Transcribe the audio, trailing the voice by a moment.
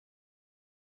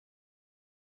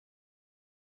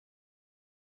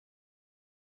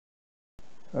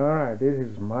Alright, this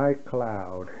is my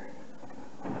cloud.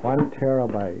 1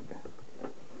 terabyte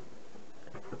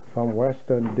from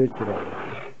Western Digital.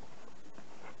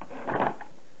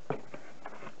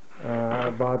 I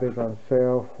bought this on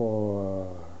sale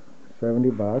for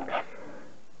 $70.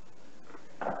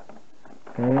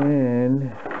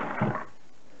 And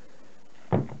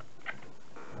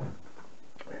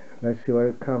let's see what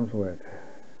it comes with.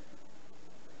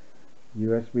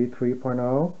 USB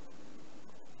 3.0,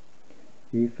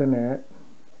 Ethernet,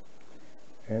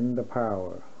 and the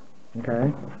power.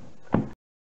 Okay.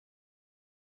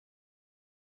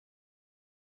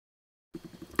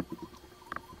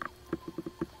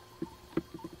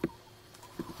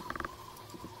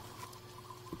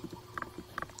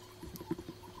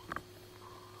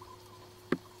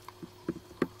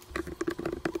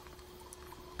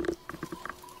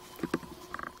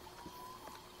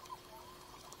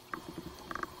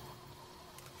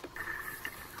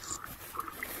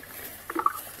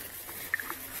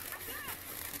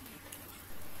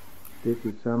 This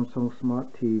is Samsung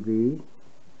Smart TV.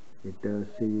 It does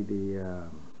see the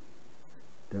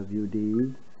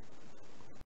WD.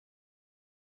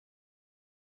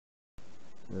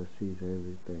 It sees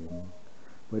everything,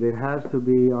 but it has to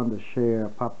be on the share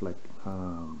public.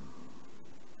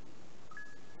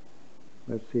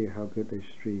 Let's see how good they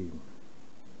stream.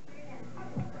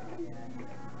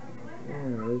 Yeah,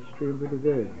 they stream pretty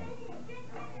good.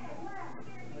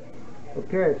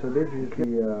 Okay, so this is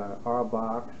the R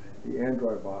box, the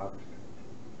Android box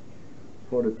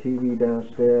for the TV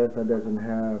downstairs that doesn't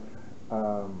have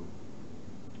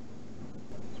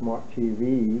smart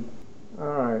TV.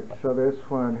 Alright, so this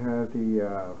one has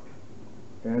the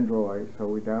Android, so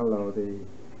we download the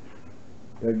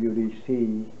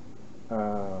WDC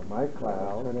My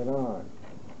Cloud, turn it on.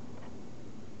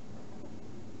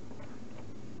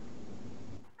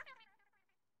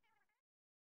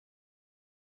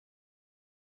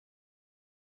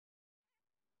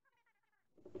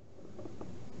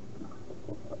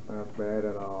 Not bad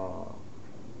at all.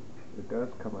 It does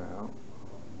come out.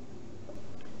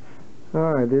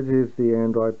 Alright, this is the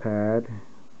Android pad.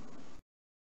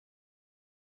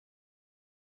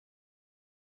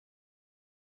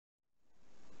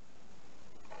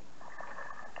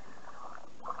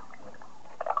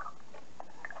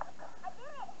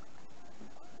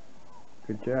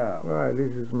 Good job. Alright,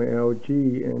 this is my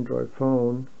LG Android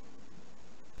phone.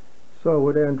 So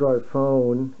with Android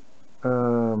phone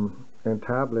and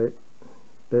tablet,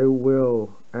 they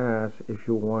will ask if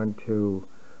you want to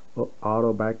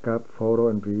auto backup photo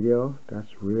and video. That's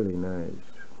really nice.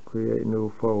 Create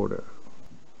new folder.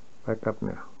 Backup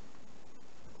now.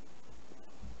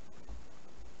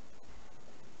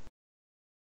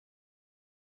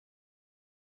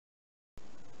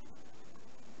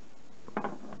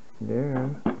 Yeah.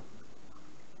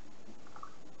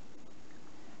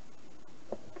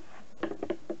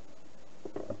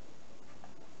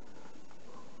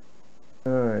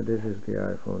 Alright, this is the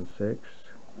iPhone 6.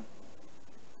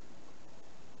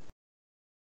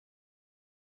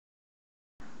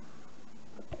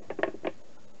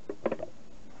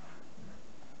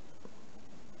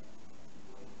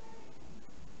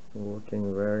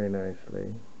 Working very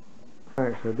nicely.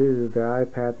 Alright, so this is the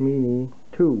iPad mini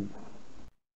 2.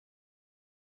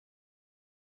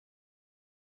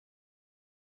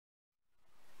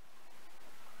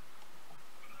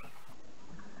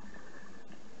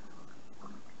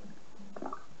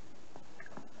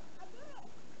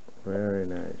 Very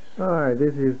nice. Alright,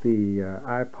 this is the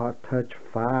iPod Touch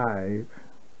 5.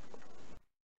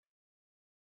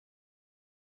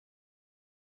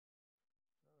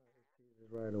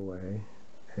 Right away,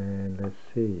 and let's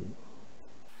see.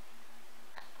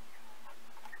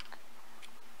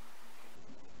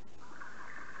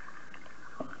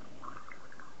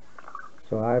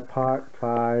 So iPod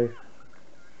 5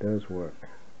 does work.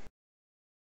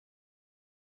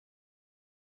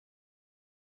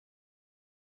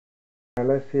 Now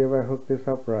let's see if I hook this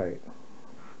up right.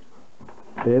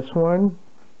 This one,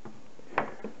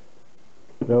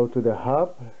 go to the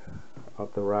hub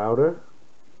of the router,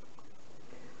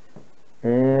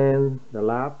 and the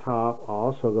laptop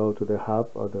also go to the hub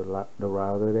of the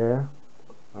router there.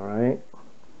 Alright,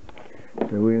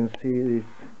 so we can see this,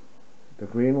 the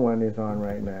green one is on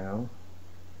right now.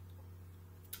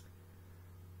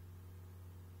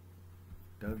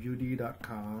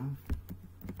 WD.com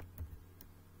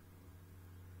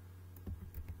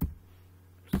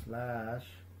 /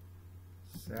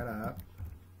 setup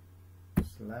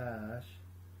 /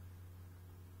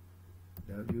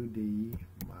 WD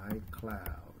My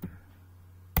Cloud.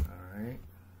 Alright.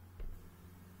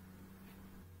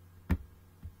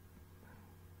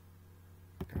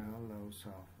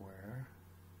 software.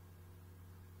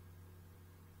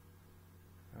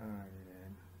 Alright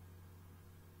then.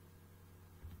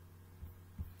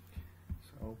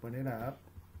 So open it up.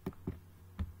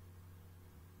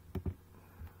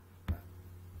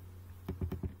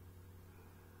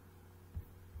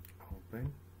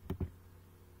 Open.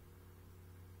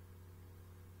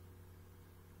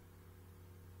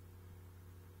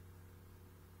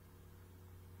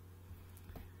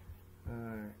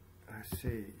 Alright, let's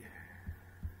see.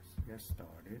 Let's get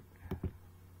started.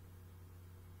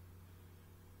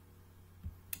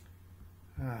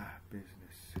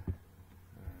 Business.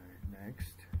 Alright,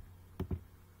 next.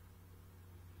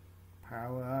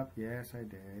 Power up. Yes, I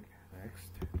did.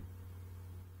 Next.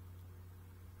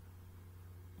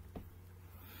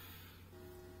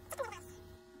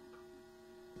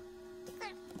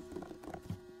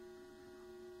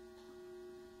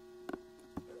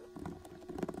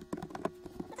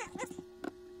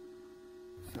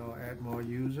 So add more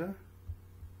user.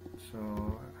 So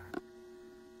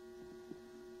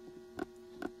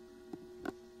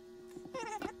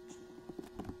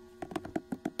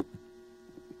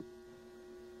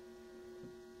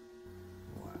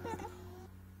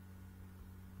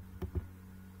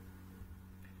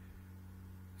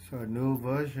so a new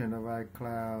version of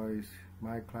iCloud is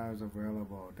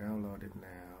available. Download it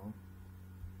now.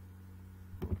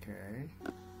 Okay.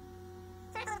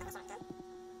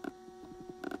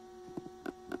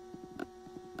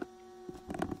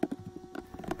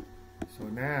 So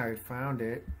now it found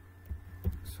it.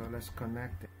 So let's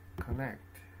connect it. Connect.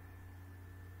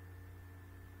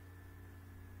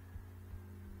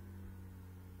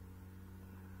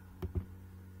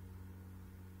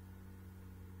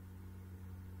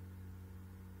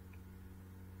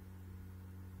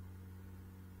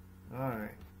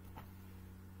 Alright,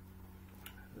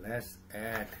 let's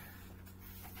add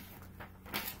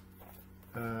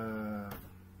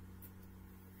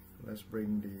let's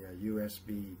bring the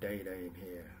USB data in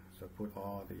here. So put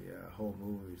all the whole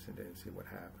movies and then see what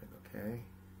happens, okay?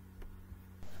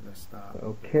 So let's start.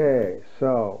 Okay,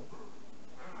 so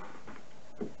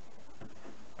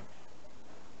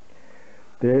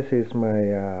this is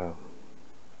my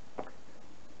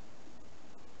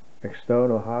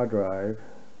external hard drive,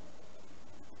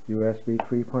 USB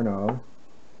 3.0.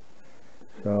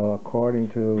 So according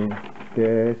to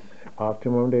this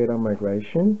optimum data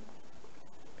migration,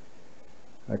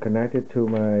 I connected to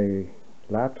my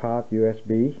laptop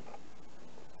USB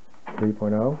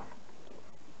 3.0.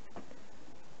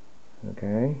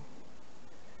 Okay,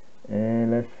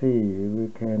 and let's see if we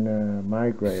can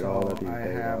migrate all of these data. I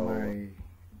have my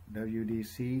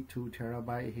WDC 2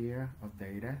 terabyte here of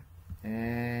data,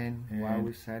 and while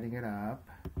we're setting it up,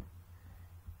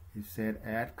 it said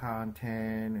add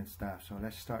content and stuff. So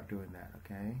let's start doing that,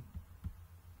 okay?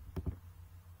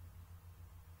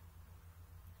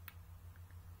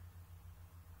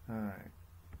 Alright.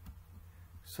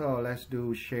 So let's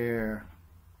do share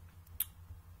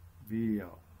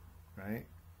video, right?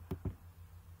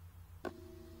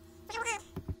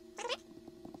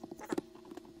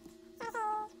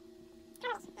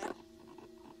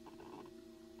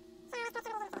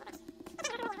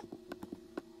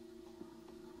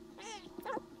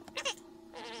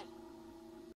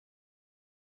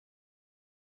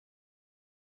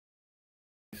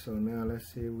 So now let's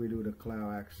see if we do the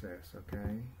cloud access,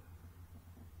 okay?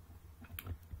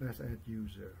 Let's add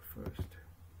user first.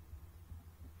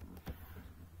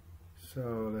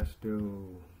 So let's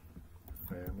do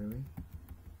family.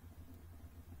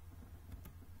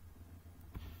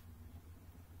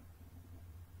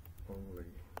 Only.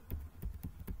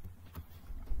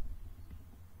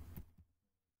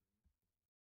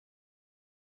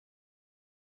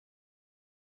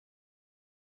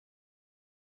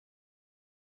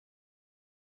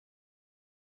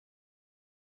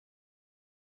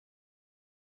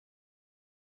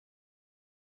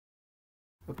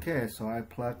 Okay, so I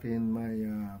plugged in my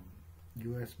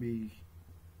USB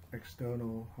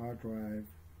external hard drive,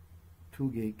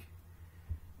 2 gig,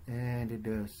 and it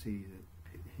does see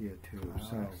it here too.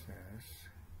 So access.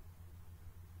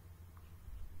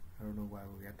 I don't know why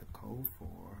we got the code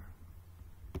for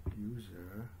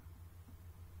user.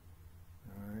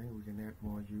 Alright, we can add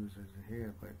more users in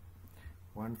here, but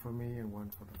one for me and one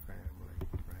for the family,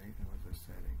 right? That was the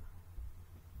setting.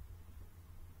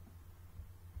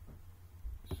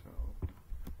 So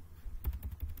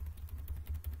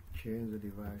change the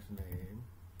device name.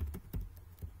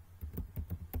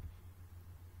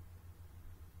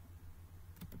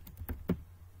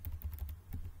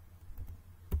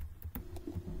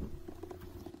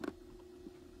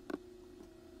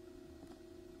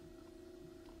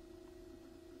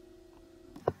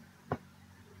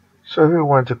 So we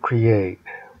want to create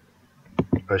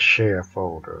a share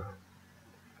folder,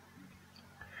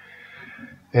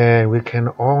 and we can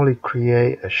only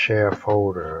create a share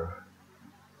folder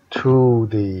to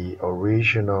the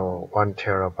original 1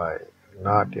 terabyte,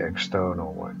 not the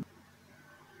external one.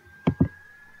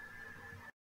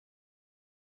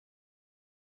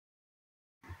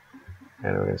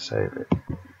 And we can save it.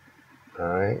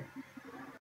 Alright.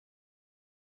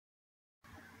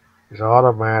 It's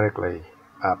automatically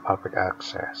public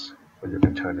access, but you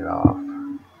can turn it off.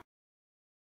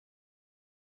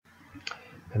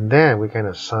 And then we can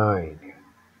assign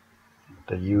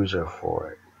the user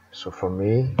for it. So for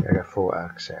me, I got full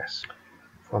access.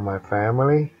 For my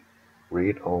family,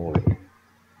 read only.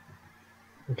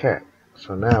 Okay,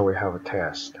 so now we have a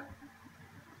test.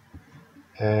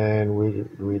 And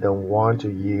we don't want to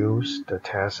use the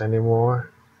test anymore.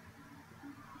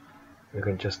 You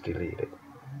can just delete it.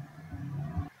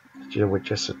 It was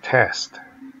just a test.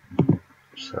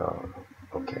 So,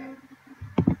 okay.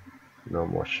 No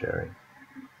more sharing.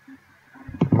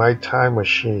 My time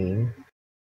machine.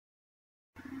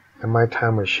 And my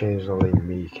time machine is only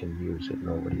me can use it,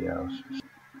 nobody else.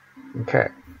 Okay.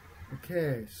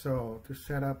 Okay, so to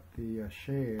set up the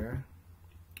share,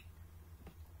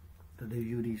 the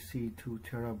UDC 2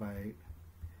 terabyte,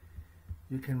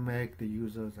 you can make the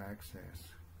user's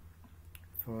access.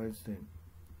 For instance,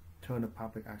 turn the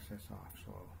public access off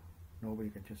so nobody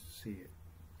can just see it.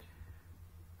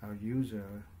 Our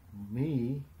user,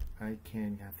 me, I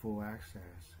can have full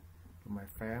access, but my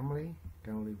family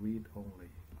can only read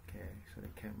only. Okay, so they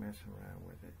can't mess around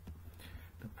with it.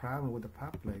 The problem with the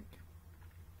public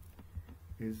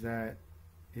is that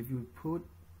if you put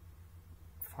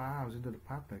files into the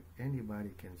public, anybody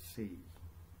can see,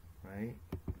 right?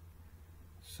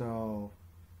 So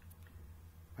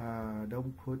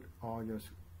don't put all your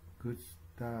good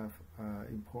stuff,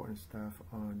 important stuff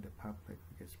on the public,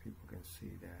 because people can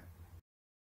see that.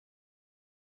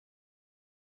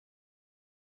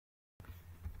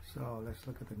 So let's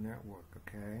look at the network,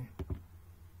 okay?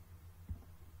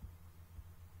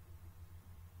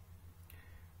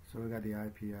 So we got the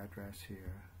IP address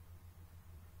here.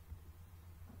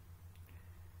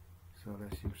 So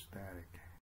let's use static.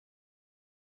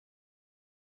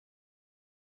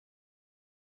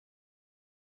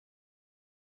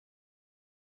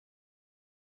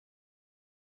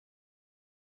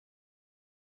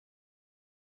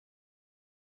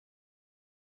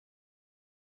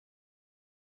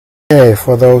 Okay,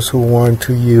 for those who want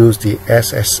to use the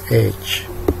SSH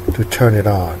to turn it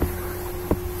on.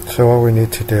 So what we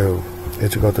need to do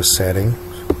is to go to settings,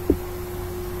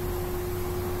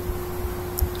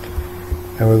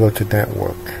 and we go to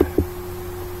network.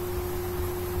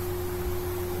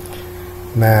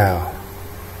 Now,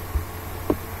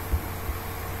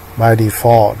 by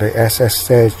default, the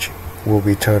SSH will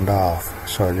be turned off,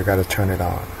 so you got to turn it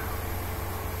on.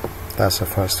 That's the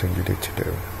first thing you need to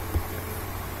do.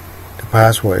 The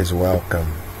password is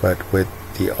welcome, but with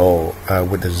the O,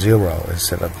 with the 0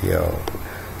 instead of the O.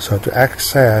 So to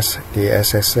access the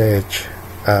SSH,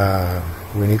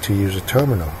 we need to use a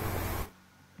terminal.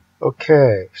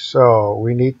 Okay, so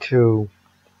we need to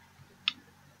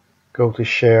go to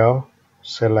Shell,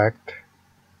 select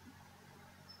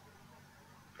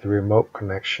the remote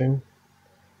connection,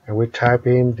 and we type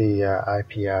in the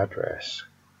IP address.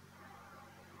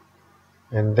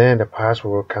 And then the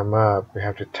password will come up. We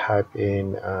have to type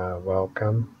in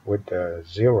welcome with the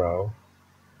 0.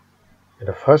 And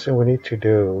the first thing we need to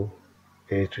do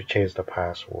is to change the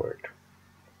password.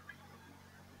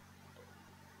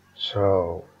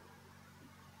 So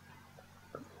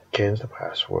change the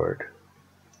password.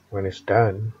 When it's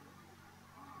done,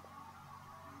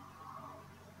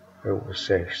 it will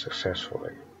say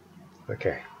successfully.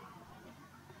 Okay.